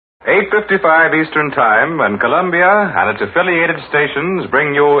8:55 Eastern Time, when Columbia and its affiliated stations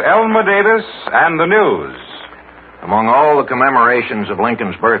bring you Elmer Davis and the news. Among all the commemorations of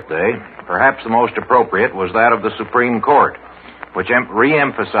Lincoln's birthday, perhaps the most appropriate was that of the Supreme Court, which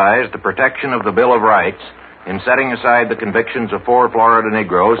re-emphasized the protection of the Bill of Rights in setting aside the convictions of 4 Florida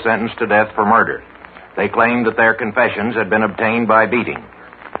Negroes sentenced to death for murder. They claimed that their confessions had been obtained by beating.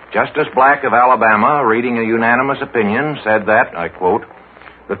 Justice Black of Alabama, reading a unanimous opinion, said that, I quote,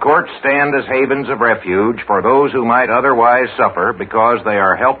 "The courts stand as havens of refuge for those who might otherwise suffer because they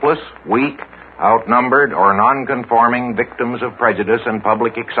are helpless, weak, outnumbered, or nonconforming victims of prejudice and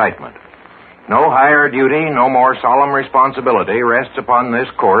public excitement. No higher duty, no more solemn responsibility rests upon this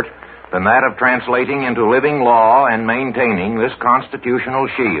court than that of translating into living law and maintaining this constitutional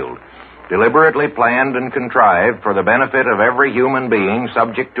shield, deliberately planned and contrived for the benefit of every human being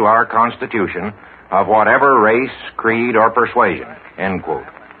subject to our Constitution of whatever race, creed, or persuasion," end quote.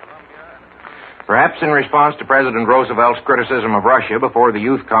 Perhaps in response to President Roosevelt's criticism of Russia before the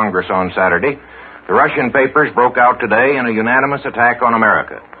Youth Congress on Saturday, the Russian papers broke out today in a unanimous attack on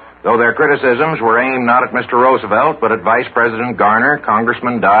America, though their criticisms were aimed not at Mr. Roosevelt, but at Vice President Garner,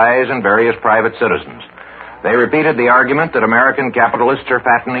 Congressman Dyes, and various private citizens. They repeated the argument that American capitalists are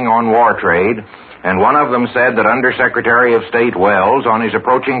fattening on war trade, and one of them said that Undersecretary of State Wells, on his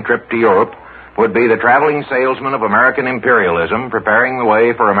approaching trip to Europe, would be the traveling salesman of American imperialism, preparing the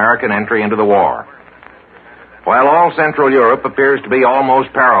way for American entry into the war. While all Central Europe appears to be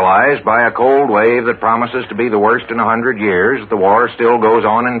almost paralyzed by a cold wave that promises to be the worst in 100 years, the war still goes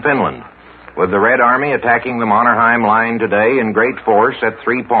on in Finland, with the Red Army attacking the Mannerheim line today in great force at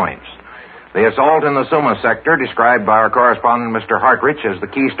 3 points. The assault in the Suma sector, described by our correspondent Mr. Hartrich as the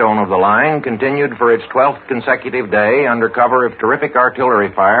keystone of the line, continued for its 12th consecutive day under cover of terrific artillery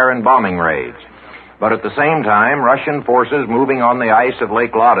fire and bombing raids. But at the same time, Russian forces moving on the ice of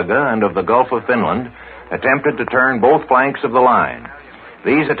Lake Ladoga and of the Gulf of Finland attempted to turn both flanks of the line.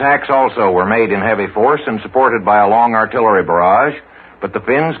 These attacks also were made in heavy force and supported by a long artillery barrage, but the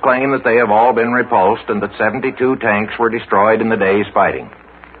Finns claim that they have all been repulsed and that 72 tanks were destroyed in the day's fighting.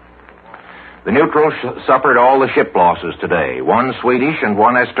 The neutrals suffered all the ship losses today. 1 Swedish and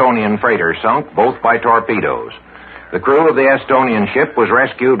 1 Estonian freighter sunk, both by torpedoes. The crew of the Estonian ship was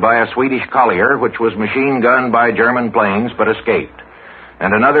rescued by a Swedish collier, which was machine-gunned by German planes but escaped.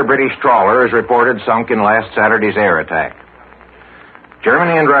 And another British trawler is reported sunk in last Saturday's air attack.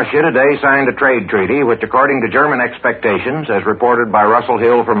 Germany and Russia today signed a trade treaty which, according to German expectations, as reported by Russell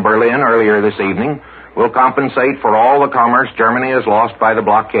Hill from Berlin earlier this evening, will compensate for all the commerce Germany has lost by the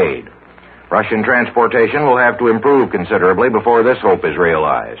blockade. Russian transportation will have to improve considerably before this hope is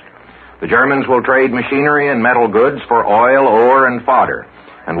realized. The Germans will trade machinery and metal goods for oil, ore, and fodder.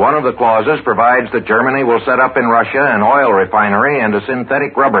 And one of the clauses provides that Germany will set up in Russia an oil refinery and a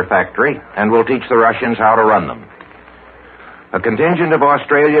synthetic rubber factory and will teach the Russians how to run them. A contingent of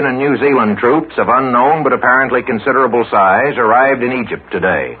Australian and New Zealand troops of unknown but apparently considerable size arrived in Egypt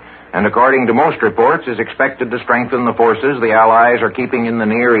today, and according to most reports is expected to strengthen the forces the Allies are keeping in the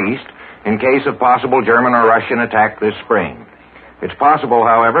Near East in case of possible German or Russian attack this spring. It's possible,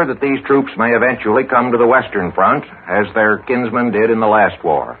 however, that these troops may eventually come to the Western Front, as their kinsmen did in the last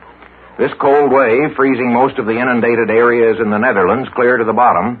war. This cold wave, freezing most of the inundated areas in the Netherlands clear to the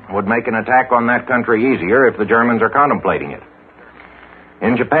bottom, would make an attack on that country easier if the Germans are contemplating it.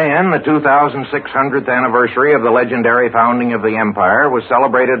 In Japan, the 2,600th anniversary of the legendary founding of the empire was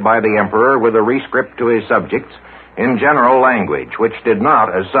celebrated by the emperor with a rescript to his subjects in general language, which did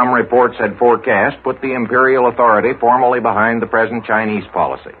not, as some reports had forecast, put the imperial authority formally behind the present Chinese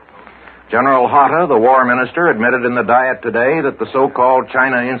policy. General Hatta, the war minister, admitted in the Diet today that the so-called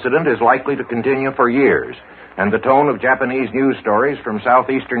China incident is likely to continue for years, and the tone of Japanese news stories from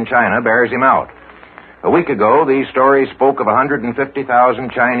southeastern China bears him out. A week ago, these stories spoke of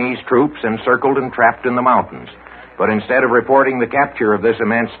 150,000 Chinese troops encircled and trapped in the mountains. But instead of reporting the capture of this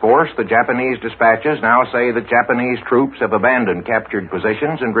immense force, the Japanese dispatches now say that Japanese troops have abandoned captured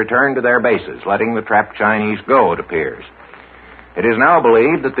positions and returned to their bases, letting the trapped Chinese go, it appears. It is now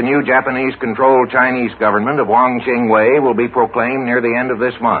believed that the new Japanese-controlled Chinese government of Wang Qingwei will be proclaimed near the end of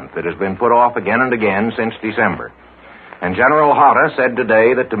this month. It has been put off again and again since December. And General Hatta said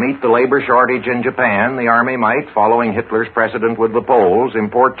today that to meet the labor shortage in Japan, the Army might, following Hitler's precedent with the Poles,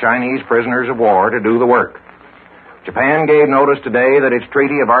 import Chinese prisoners of war to do the work. Japan gave notice today that its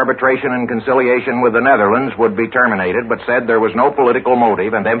treaty of arbitration and conciliation with the Netherlands would be terminated, but said there was no political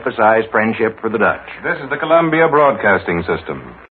motive and emphasized friendship for the Dutch. This is the Columbia Broadcasting System.